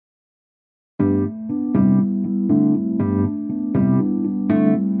Hi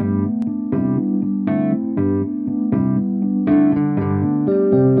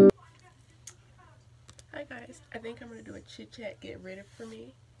guys, I think I'm going to do a chit chat get ready for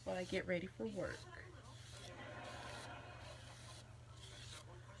me while I get ready for work.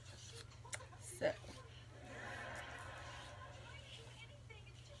 So,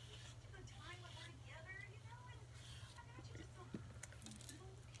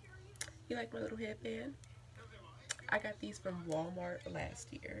 you like my little headband? I got these from Walmart last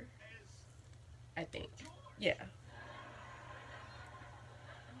year, I think. Yeah.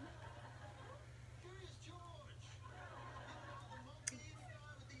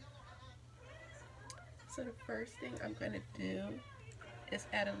 So the first thing I'm going to do is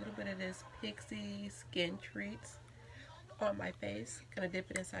add a little bit of this Pixie Skin Treats on my face. Gonna dip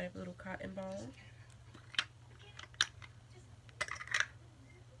it inside of a little cotton ball.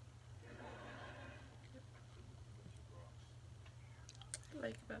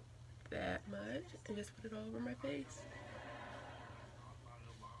 Like about that much, and just put it all over my face.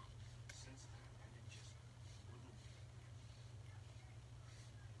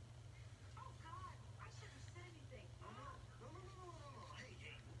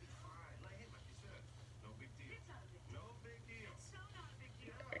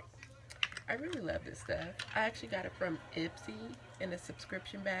 I really love this stuff. I actually got it from Ipsy in a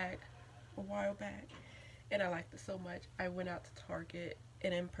subscription bag a while back, and I liked it so much I went out to Target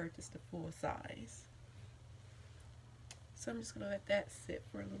and then purchased the full size. So I'm just going to let that sit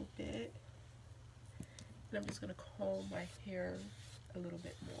for a little bit, and I'm just going to comb my hair a little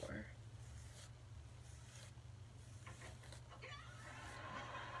bit more.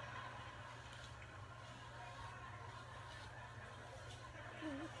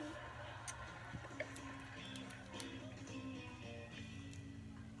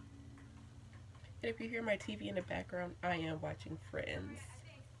 And if you hear my TV in the background, I am watching Friends.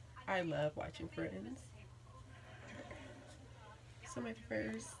 I love watching Friends. So my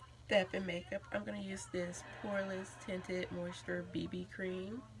first step in makeup, I'm going to use this Poreless Tinted Moisture BB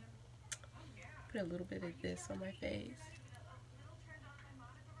Cream. Put a little bit of this on my face.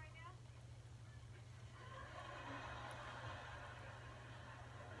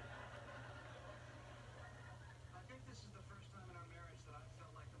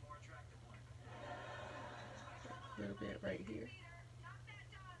 A little bit right here.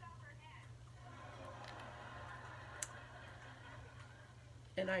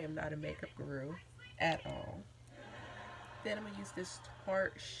 And I am not a makeup guru at all. Then I'm going to use this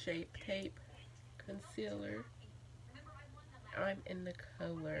Tarte Shape Tape concealer. I'm in the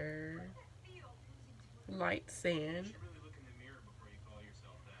color Light Sand.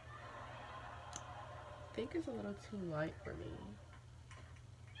 I think it's a little too light for me.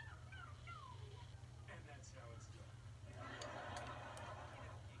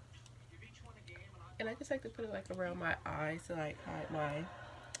 And I just like to put it like around my eyes to like hide my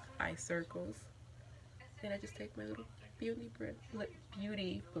eye circles. Then I just take my little beauty blender.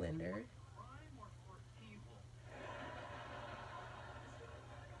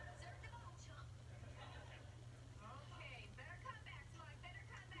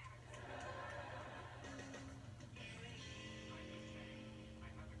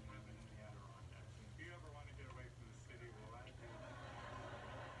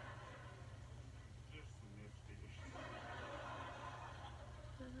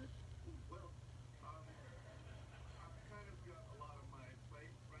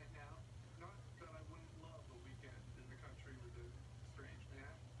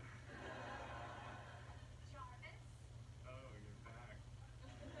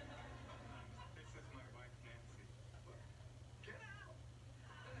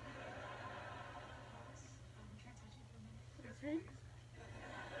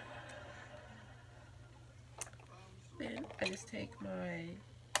 Then I just take my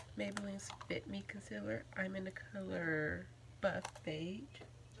Maybelline's Fit Me concealer. I'm in the color Buff Beige.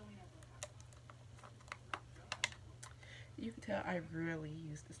 You can tell I really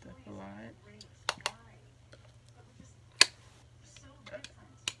use this stuff a lot.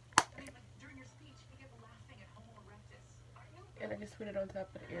 And I just put it on top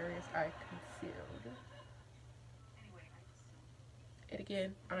of the areas I concealed. And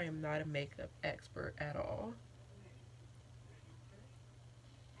again, I am not a makeup expert at all.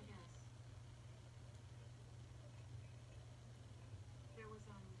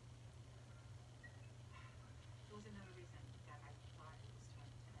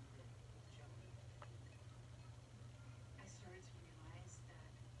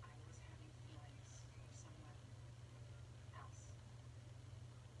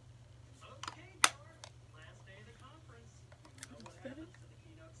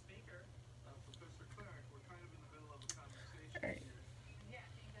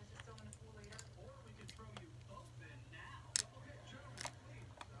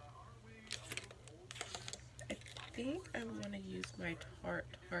 think I want to use my Tarte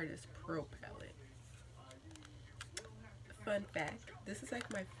Pro palette. Fun fact, this is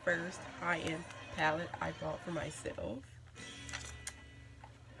like my first high-end palette I bought for myself.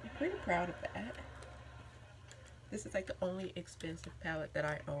 I'm pretty proud of that. This is like the only expensive palette that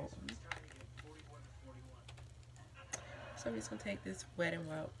I own. So I'm just going to take this Wet n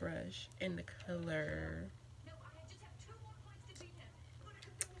Wild brush in the color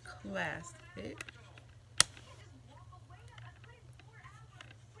Classic.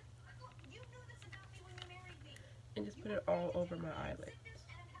 And just put it all over my eyelids.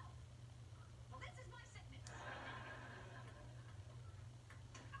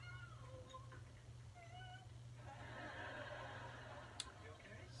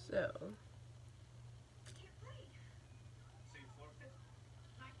 So,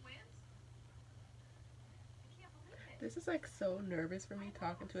 this is like so nervous for me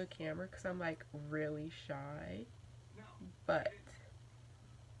talking to a camera because I'm like really shy, but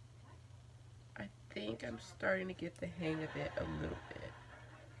I think I'm starting to get the hang of it a little bit.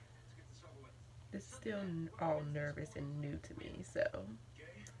 It's still all nervous and new to me, so.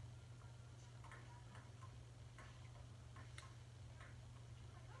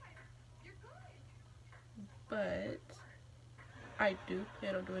 But I do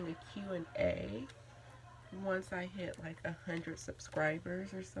plan on doing a Q&A once I hit like 100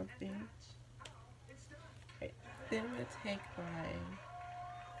 subscribers or something. Right. Then I'm going to take my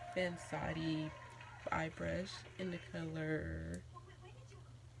Fensati eye brush in the color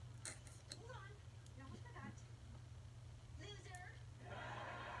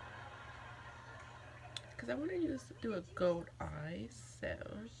because I want to do a gold eye, so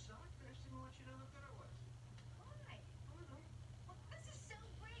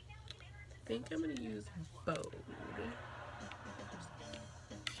I think I'm going to use Bold.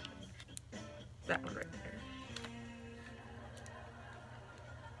 That one right there.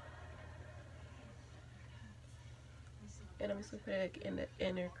 And I'm just going to put it like in the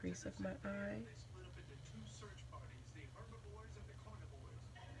inner crease of my eye.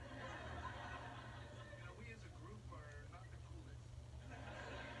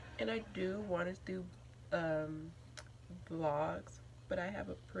 And I do want to do vlogs, but I have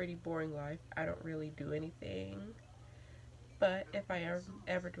a pretty boring life. I don't really do anything. But if I am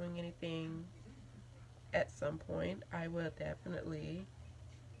ever doing anything at some point, I will definitely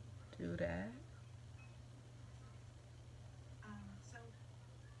do that.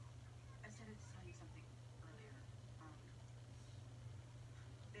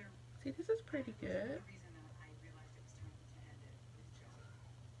 See, this is pretty good.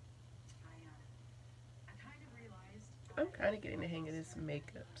 I'm kind of getting the hang of this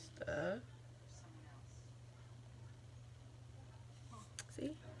makeup stuff.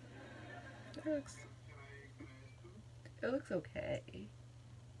 See? It looks okay.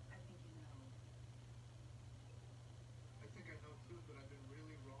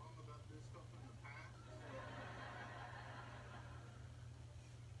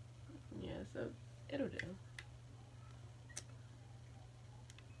 Yeah, so it'll do.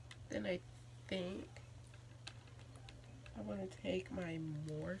 Then I think I want to take my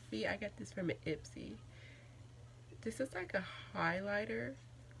Morphe. I got this from Ipsy. This is like a highlighter,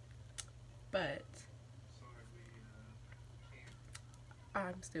 but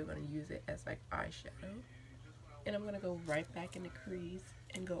I'm still going to use it as like eyeshadow. And I'm going to go right back in the crease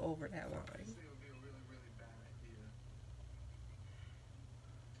and go over that line.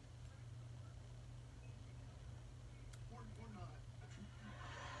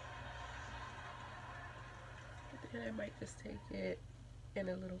 And I might just take it in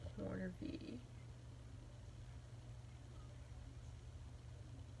a little corner V.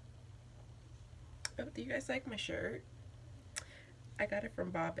 Oh, do you guys like my shirt? I got it from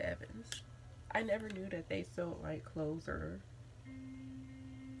Bob Evans. I never knew that they sold like clothes or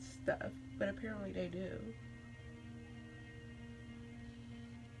stuff, but apparently they do.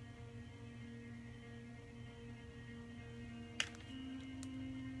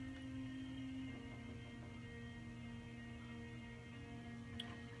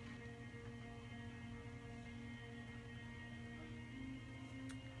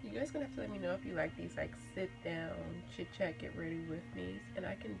 You guys gonna have to let me know if you like these like sit down, chit chat, get ready with me, and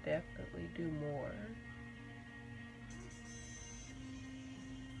I can definitely do more.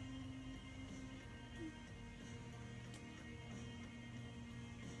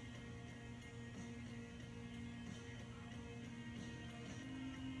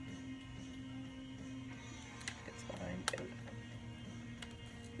 It's fine.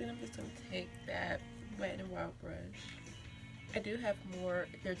 Then I'm just gonna take that Wet n Wild brush. I do have more,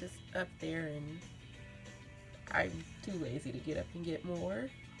 they're just up there and I'm too lazy to get up and get more.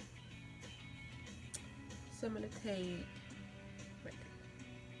 So I'm gonna take, I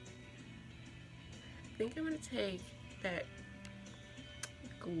think I'm gonna take that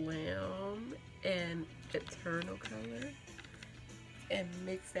Glam and Eternal color and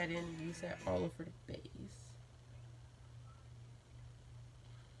mix that in and use that all over the base.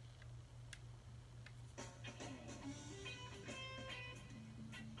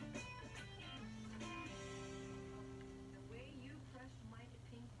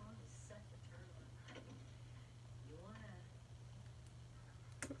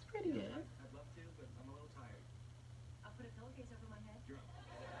 Looks pretty good. I'd love to, but I'm a little tired. I'll put a pillowcase over my head. You're up.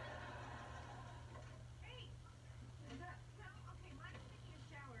 Hey! What's up? Well, okay, mine's taking a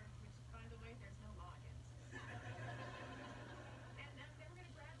shower, which, by the way, there's no logins. And then we're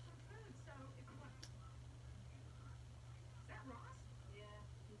gonna grab some food, so if you want... Is that Ross? Yeah,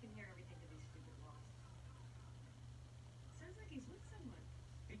 you can hear everything to these stupid Ross. Sounds like he's with someone.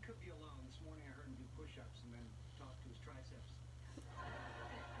 He could be alone. This morning I heard him do push-ups and then talk to his triceps.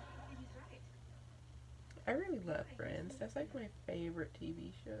 I really love Friends. That's like my favorite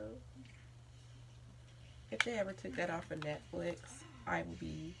TV show. If they ever took that off of Netflix, I would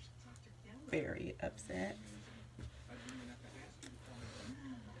be very upset.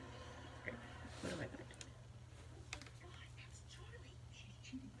 What am I gonna do?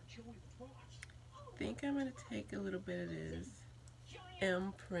 I think I'm gonna take a little bit of this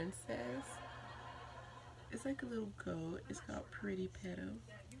M Princess. It's like a little goat. It's called Pretty Petal.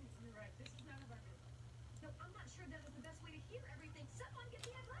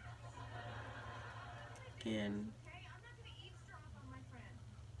 And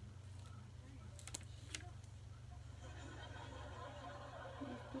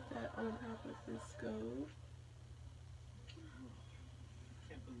let's put that on top of this stove.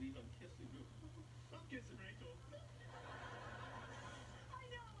 Can't believe I'm kissing you. I'm kissing Rachel. I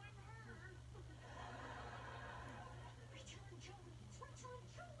know, I'm her. Rachel and Joey. It's Rachel and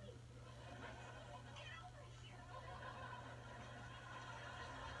Joey. Get over here.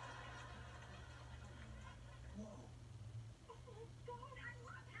 Whoa. Oh my God, I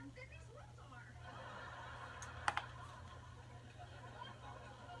love how thin these walls are.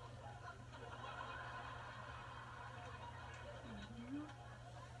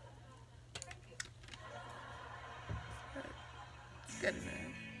 Good enough.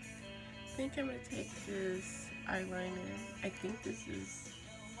 I think I'm going to take this eyeliner. I think this is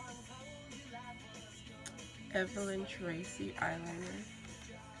Evelyn Tracy eyeliner.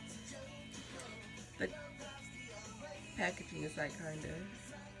 The packaging is like kind of,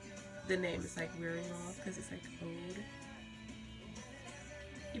 the name is like wearing off because it's like old.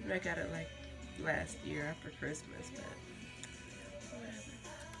 Even though I got it like last year after Christmas, but whatever.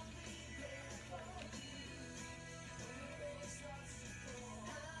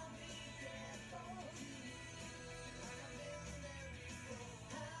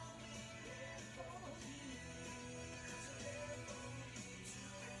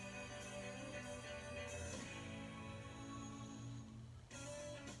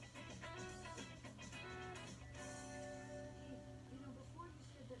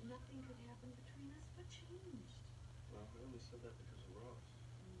 Nothing could happen between us. What changed? Well, I only said that because of Ross.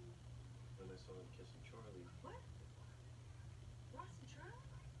 Then I saw him kissing Charlie. What? Ross and Charlie?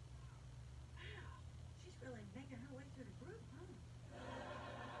 Wow. She's really making her way through the group, huh?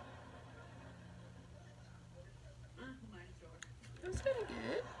 That was pretty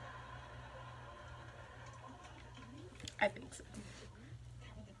good. I think so.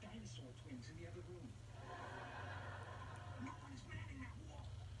 How about the dinosaur twins in the other room? No one's manning that wall.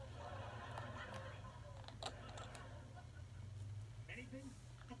 Anything?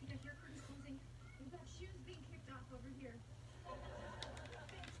 I think I hear curtains closing. We've got shoes being kicked off over here.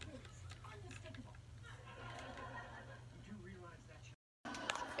 Unmistakable. You do realize that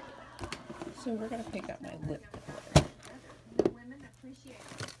So we're going to pick up my lip color. women appreciate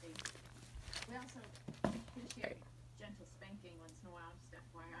honesty. We also appreciate gentle spanking once in a while, just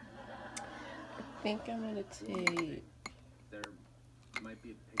FYI. I think I'm going to take There might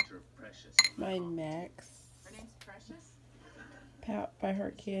be a picture of Precious. my Max Her name's Precious? Pout by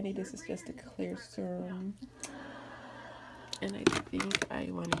Heart Candy. This is just a clear serum. And I think I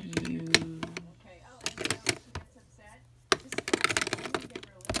want to use... Okay, oh, and you know, she gets upset. Just give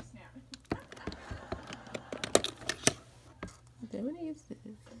her a little snap. Okay, I'm going to use this.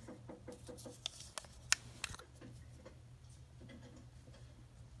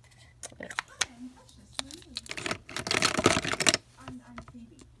 I'm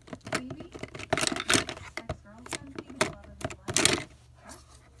Phoebe. Phoebe? Ex-girlfriend Phoebe, lover of your life. Huh?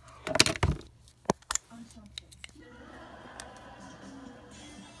 Enchanté.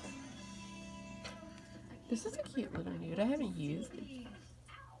 This is a cute little nude. I haven't used it.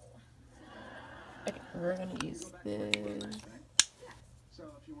 Okay, we're gonna use this. So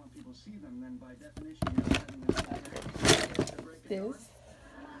if you want people to see them, then by definition you're having This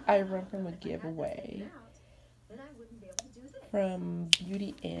I run from a giveaway from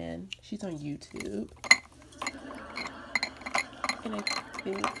Beauty Ann. She's on YouTube. And I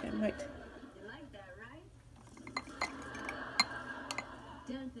think I might. You like that, right?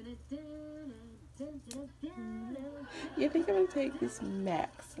 Yeah, I think I'm gonna take this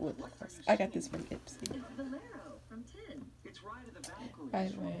Max lip gloss. I got this from Ipsy. Valero from 10. It's right at the Valkyrie. By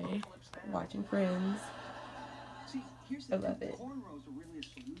the way, watching Friends. See, here's I the love thing. it. Cornrows are really a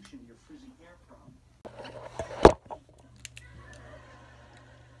solution to your frizzy hair problem.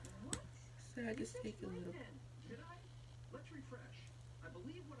 So I just take a little. Did I? Let's refresh. I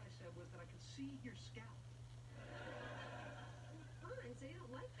believe what I said was that I could see your scalp. Fine, so you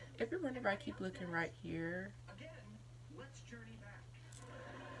don't like them. If you're wondering if I keep looking right here, Again, let's journey back.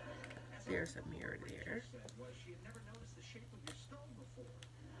 there's a mirror there. Said was she had never noticed the shape of your skull before.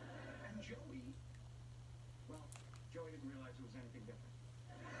 And Joey, well, Joey didn't realize it was anything different.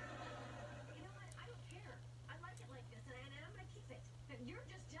 You know what? I don't care. I like it like this, and I'm gonna keep it. And you're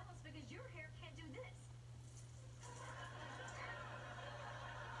just jealous because your hair can't do this.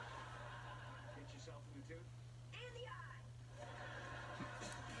 Hit yourself in the tooth? And the eye.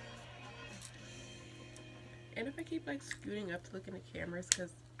 And if I keep like scooting up to look in the cameras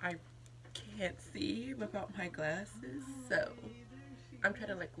because I can't see without my glasses, so I'm trying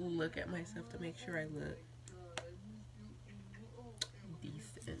to like look at myself to make sure I look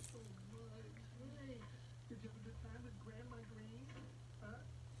decent. Did you have a good time with Grandma Green? Huh?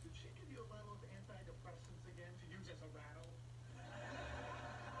 Did she give you a bottle of antidepressants again to use as a rattle?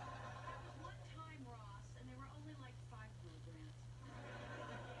 One time, Ross, and they were only like 5 milligrams.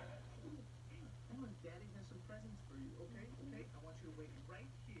 Hey, come on, Daddy has some presents for you, okay? Okay, I want you to wait right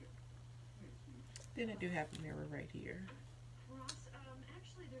here. Here, sweetie. Then I do have a mirror right here. Ross,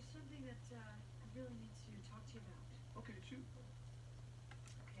 actually, there's something that I really need to talk to you about. Okay, shoot.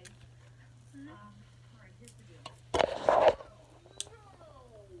 Okay. All right, here's the deal.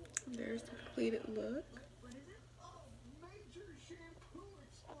 There's the completed look. What is it? Oh, major shampoo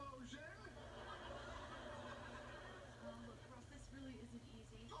explosion! Look, Ross, this really isn't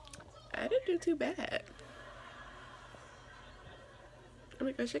easy. I didn't do too bad. Oh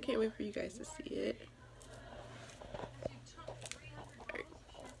my gosh, I can't wait for you guys to see it. You took $300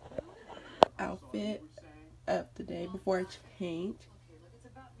 Outfit of the day before I change. Okay, look, it's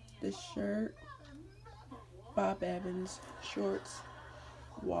about me. The shirt, Bob Evans shorts,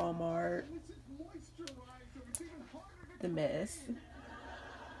 Walmart, the mess,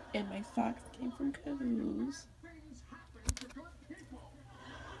 and my socks came from Canoes.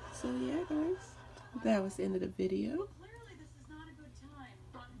 So yeah guys, that was the end of the video. Clearly, this is not a good time.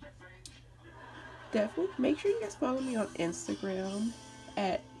 Definitely make sure you guys follow me on Instagram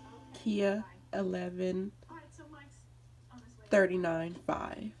at Kia11395. All right, so Mike's on his way.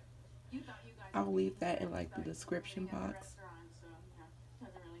 395. You thought you guys I'll leave that in like the description box. restaurant, so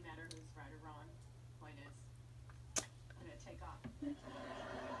doesn't really matter who's right or wrong. Point is, I'm gonna take off.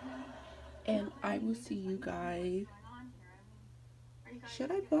 And I will see you guys. What's going on here? I mean, are you guys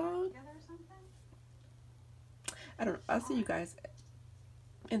Should I getting back vlog? together or something? I don't know. I'll see you guys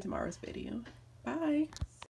in tomorrow's video. Bye.